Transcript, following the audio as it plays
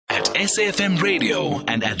SAFM Radio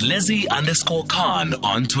and at Lizzie_Khan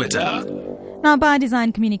on Twitter. Now,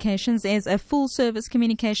 ByDesign Communications is a full-service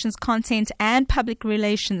communications, content and public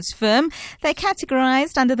relations firm. They're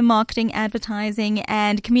categorized under the marketing, advertising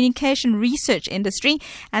and communication research industry,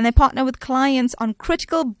 and they partner with clients on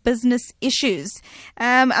critical business issues.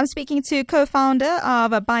 I'm speaking to co-founder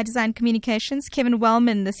of ByDesign Communications, Kevin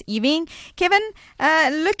Welman, this evening. Kevin,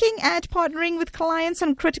 looking at partnering with clients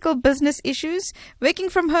on critical business issues, working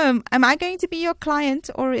from home, am I going to be your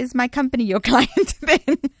client or is my company your client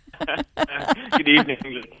then? Good evening.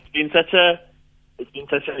 It's been such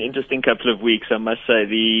an interesting couple of weeks, I must say.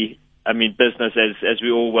 Business, as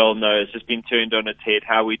we all well know, has just been turned on its head.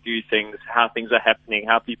 How we do things, how things are happening,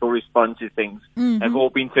 how people respond to things have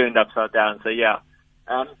all been turned upside down. So, yeah.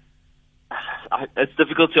 It's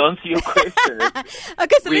difficult to answer your question.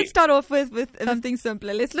 Okay, so let's start off with something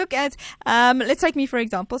simpler. Let's look at, let's take me for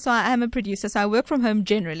example. So I am a producer, so I work from home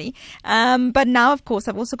generally. But now, of course,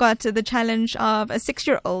 I've also got the challenge of a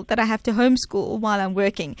 6-year-old that I have to homeschool while I'm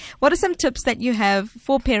working. What are some tips that you have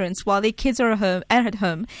for parents while their kids are at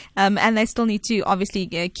home, and they still need to obviously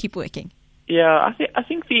keep working? Yeah, I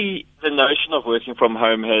think the notion of working from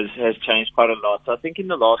home has changed quite a lot. So I think in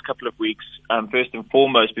the last couple of weeks, first and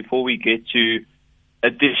foremost, before we get to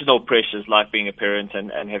additional pressures like being a parent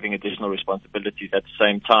and having additional responsibilities at the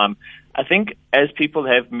same time, I think as people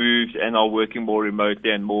have moved and are working more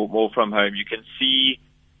remotely and more from home, you can see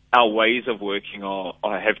our ways of working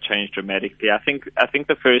have changed dramatically. I think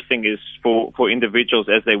the first thing is for individuals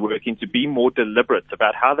as they're working to be more deliberate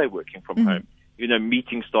about how they're working from home. You know,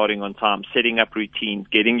 meetings starting on time, setting up routines,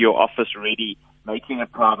 getting your office ready, making a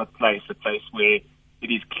private place, a place where it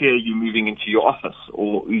is clear you're moving into your office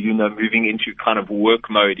or, moving into kind of work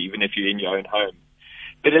mode, even if you're in your own home.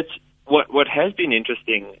 But it's what has been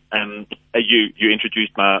interesting. You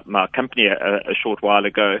introduced my company a short while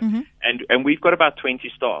ago, and we've got about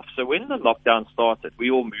 20 staff. So when the lockdown started, we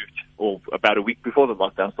all moved, or about a week before the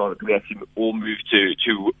lockdown started, we actually all moved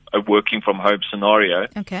to a working from home scenario.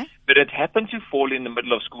 Okay. But it happened to fall in the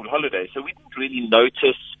middle of school holidays, so we didn't really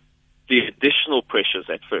notice the additional pressures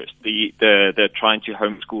at first, the trying to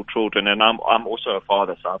homeschool children. And I'm also a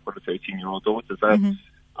father, so I've got a 13-year-old daughter. So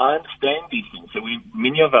I understand these things. So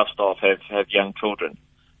many of our staff have young children.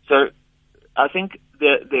 So I think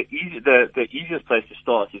the easiest place to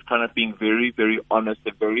start is kind of being very, very honest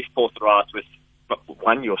and very forthright with,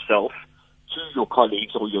 one, yourself, two, your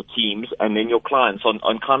colleagues or your teams, and then your clients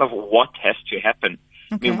on kind of what has to happen.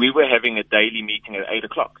 Okay. I mean, we were having a daily meeting at 8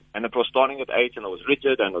 o'clock, and it was starting at 8, and it was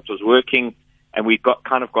rigid, and it was working, and we got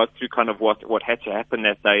through kind of what had to happen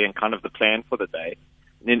that day and kind of the plan for the day.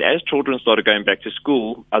 And then as children started going back to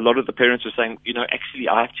school, a lot of the parents were saying, actually,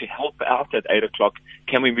 I have to help out at 8 o'clock.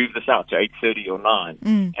 Can we move this out to 8:30 or 9?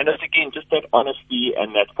 And it's, again, just that honesty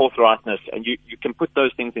and that forthrightness, and you can put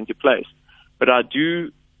those things into place. But I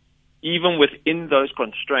do, even within those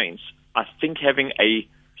constraints, I think having a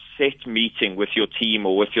set meeting with your team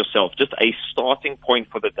or with yourself, just a starting point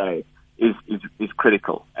for the day, is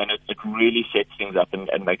critical, and it really sets things up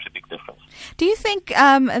and makes a big difference. Do you think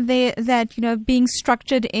that being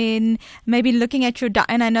structured in maybe looking at your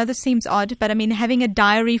and I know this seems odd, but I mean having a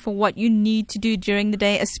diary for what you need to do during the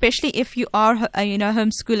day, especially if you are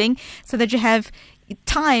homeschooling, so that you have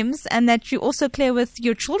times and that you're also clear with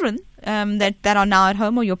your children that are now at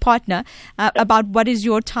home or your partner about what is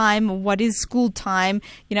your time, what is school time,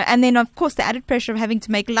 and then of course the added pressure of having to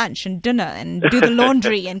make lunch and dinner and do the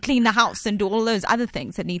laundry and clean the house and do all those other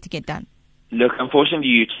things that need to get done. Look,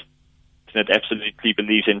 unfortunately, that absolutely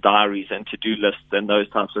believes in diaries and to-do lists and those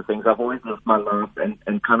types of things. I've always lived my life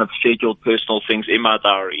and kind of scheduled personal things in my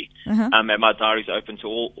diary. And my diary's open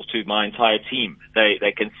to my entire team.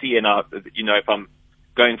 They can see if I'm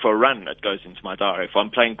going for a run, it goes into my diary. If I'm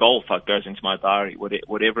playing golf, it goes into my diary,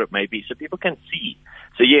 whatever it may be, so people can see.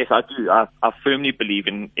 So yes, I do. I firmly believe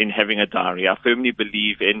in having a diary. I firmly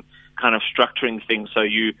believe in kind of structuring things so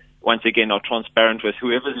you, once again, are transparent with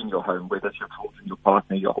whoever's in your home, whether it's your children, your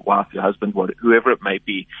partner, your wife, your husband, whoever it may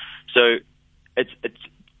be. So it's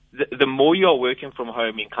the more you're working from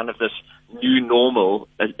home in kind of this new normal,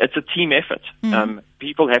 it's a team effort.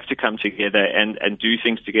 People have to come together and do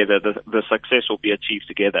things together. The success will be achieved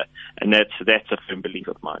together. And that's a firm belief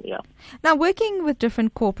of mine, yeah. Now, working with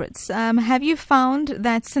different corporates, have you found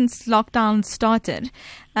that since lockdown started,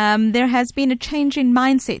 there has been a change in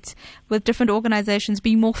mindset with different organizations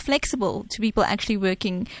being more flexible to people actually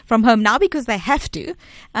working from home now because they have to,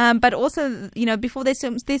 but also, before there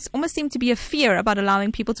almost seemed to be a fear about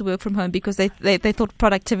allowing people to work from home because they thought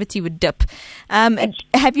productivity would dip.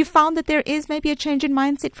 Have you found that there is maybe a change in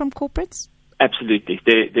mindset from corporates? Absolutely,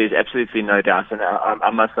 there's absolutely no doubt, and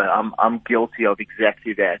I must say I'm guilty of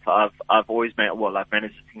exactly that. I've always I've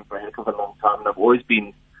managed a team for a heck of a long time, and I've always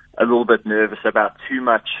been a little bit nervous about too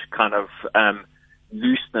much kind of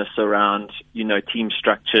looseness around team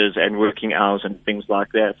structures and working hours and things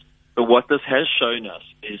like that. But what this has shown us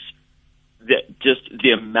is that just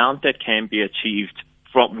the amount that can be achieved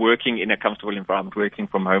from working in a comfortable environment, working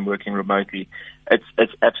from home, working remotely,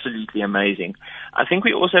 it's absolutely amazing. I think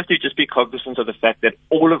we also have to just be cognizant of the fact that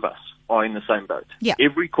all of us are in the same boat. Yeah.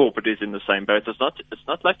 Every corporate is in the same boat. It's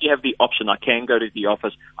not like you have the option, I can go to the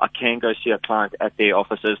office, I can go see a client at their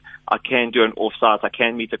offices, I can do an off-site, I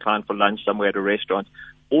can meet a client for lunch somewhere at a restaurant.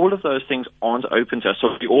 All of those things aren't open to us, so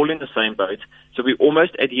we're all in the same boat. So we're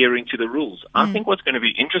almost adhering to the rules. I think what's going to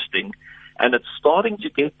be interesting, and it's starting to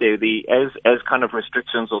get there, as kind of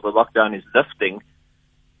restrictions or the lockdown is lifting,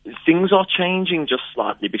 things are changing just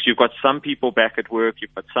slightly, because you've got some people back at work,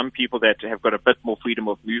 you've got some people that have got a bit more freedom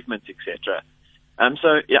of movement, etc.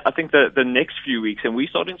 So yeah, I think the next few weeks, and we're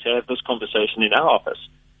starting to have this conversation in our office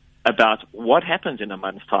about what happens in a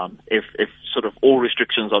month's time if sort of all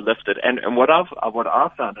restrictions are lifted. And what I've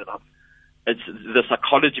found, and it's the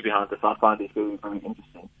psychology behind this, I find is very, very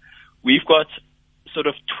interesting. We've got sort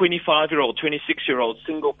of 25-year-old, 26-year-old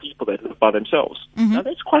single people that live by themselves. Mm-hmm. Now,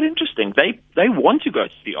 that's quite interesting. They want to go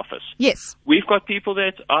to the office. Yes. We've got people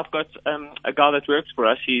I've got a guy that works for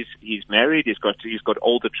us. He's married. He's got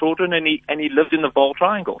older children, and he lives in the Vaal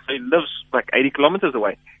Triangle. So he lives like 80 kilometers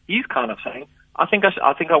away. He's kind of saying, I think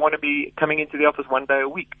I want to be coming into the office one day a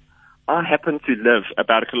week. I happen to live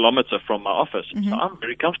about a kilometer from my office, so I'm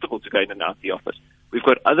very comfortable to go in and out of the office. We've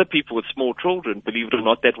got other people with small children, believe it or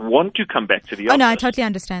not, that want to come back to the office. Oh, no, I totally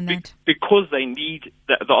understand that. Because they need,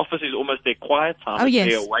 the office is almost their quiet time,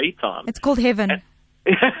 their away time. It's called heaven.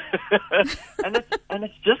 And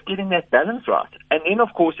it's just getting that balance right. And then,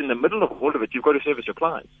 of course, in the middle of all of it, you've got to service your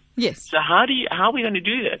clients. Yes. So how are we going to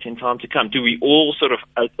do that in time to come? Do we all sort of,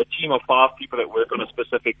 a team of 5 people that work on a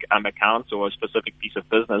specific account or a specific piece of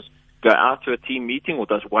business, go out to a team meeting, or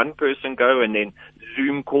does one person go and then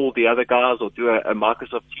Zoom call the other guys, or do a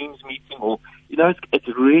Microsoft Teams meeting? Or, it's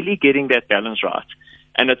really getting that balance right.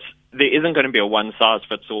 And there isn't going to be a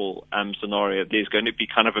one-size-fits-all scenario. There's going to be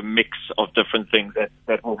kind of a mix of different things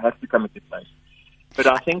that will have to come into place. But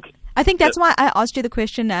I think that's why I asked you the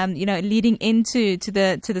question, leading into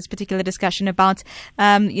this particular discussion about,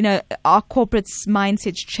 our corporates'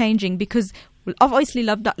 mindsets changing, because obviously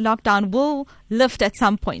lockdown will lift at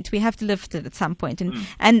some point. We have to lift it at some point.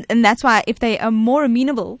 And that's why if they are more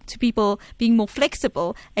amenable to people being more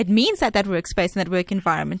flexible, it means that workspace and that work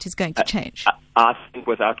environment is going to change. I think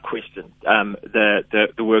without question,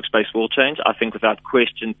 the workspace will change. I think without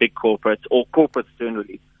question, big corporates or corporates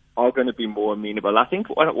generally are going to be more amenable. I think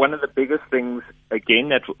one of the biggest things, again,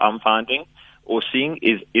 that I'm finding or seeing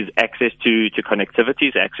is access to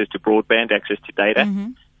connectivities, access to broadband, access to data.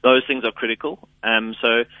 Mm-hmm. Those things are critical.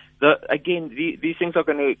 So these things are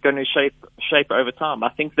going to shape over time. I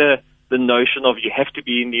think the notion of you have to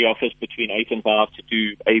be in the office between 8 and 5 to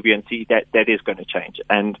do A, B, and C, that is going to change.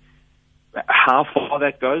 And how far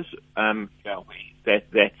that goes,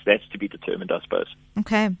 that's to be determined, I suppose.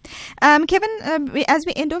 Okay. Kevin, as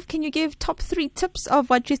we end off, can you give top 3 tips of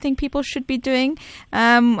what you think people should be doing,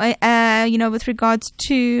 with regards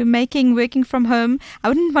to making working from home, I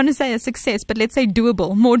wouldn't want to say a success, but let's say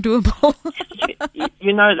doable, more doable?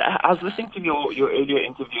 I was listening to your earlier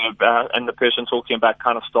interview and the person talking about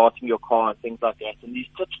kind of starting your car and things like that, and these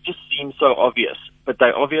tips just seem so obvious, but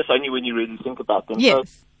they're obvious only when you really think about them.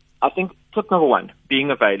 Yes. So I think tip number 1,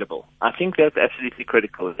 being available. I think that's absolutely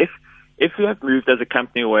critical. If you have moved as a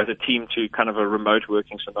company or as a team to kind of a remote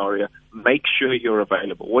working scenario, make sure you're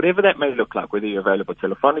available, whatever that may look like, whether you're available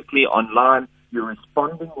telephonically, online, you're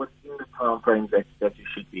responding within the time frames that you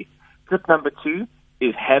should be. Tip number 2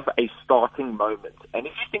 is have a starting moment. And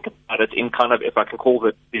if you think about it in kind of, if I can call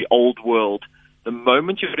it the old world, the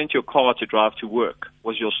moment you got into your car to drive to work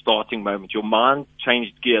was your starting moment. Your mind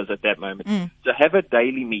changed gears at that moment. So have a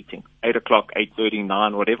daily meeting, 8 o'clock, 8:30,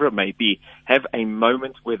 9, whatever it may be. Have a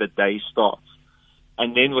moment where the day starts.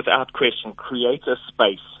 And then without question, create a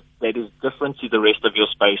space that is different to the rest of your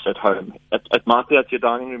space at home. It might be at your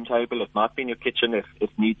dining room table. It might be in your kitchen if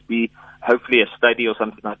needs be. Hopefully a study or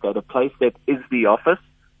something like that. A place that is the office.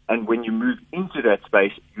 And when you move into that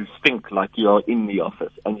space, you think like you are in the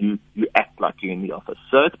office and you act like you're in the office.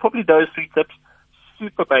 So it's probably those 3 tips,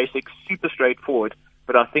 super basic, super straightforward.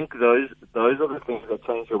 But I think those are the things that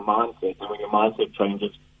change your mindset. And when your mindset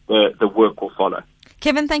changes, the work will follow.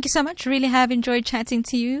 Kevin, thank you so much. Really have enjoyed chatting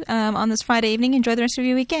to you on this Friday evening. Enjoy the rest of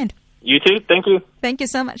your weekend. You too. Thank you. Thank you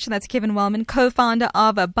so much. That's Kevin Welman, co-founder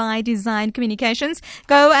of ByDesign Communications.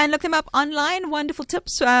 Go and look them up online. Wonderful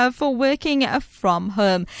tips for working from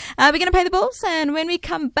home. We're going to pay the bills, and when we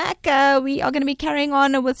come back, we are going to be carrying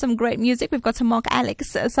on with some great music. We've got some Mark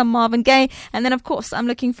Alex, some Marvin Gaye, and then, of course, I'm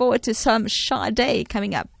looking forward to some Sade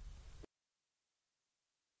coming up.